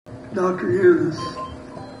Dr. Yunus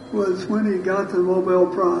was when he got the Nobel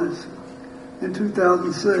Prize in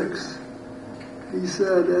 2006. He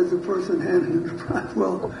said, as the person handed him the prize,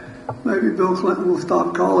 well, maybe Bill Clinton will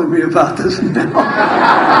stop calling me about this now.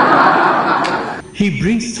 He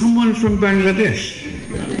brings someone from Bangladesh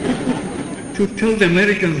to tell the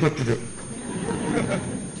Americans what to do.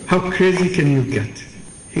 How crazy can you get?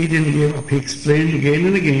 He didn't give up. He explained again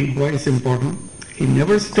and again why it's important. He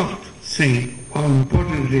never stopped saying how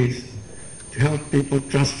important it is to help people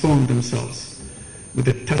transform themselves with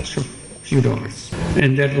a touch of few dollars.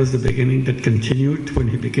 And that was the beginning that continued when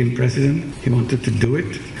he became president. He wanted to do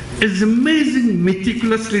it. It's amazing,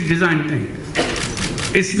 meticulously designed thing.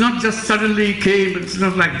 It's not just suddenly came, it's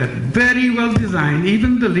not like that. Very well designed.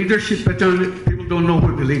 Even the leadership pattern, people don't know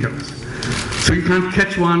who the leader is. So you can't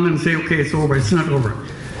catch one and say, okay, it's over. It's not over.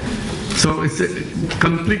 So it's a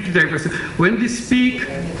completely diverse. When they speak,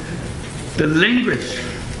 the language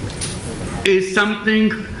is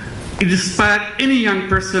something it inspires any young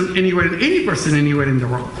person anywhere, any person anywhere in the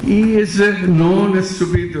world. He is known as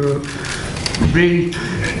to be the brain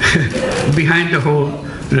behind the whole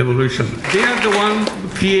revolution. They are the one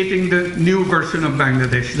creating the new version of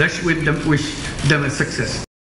Bangladesh. Let's wish them a success.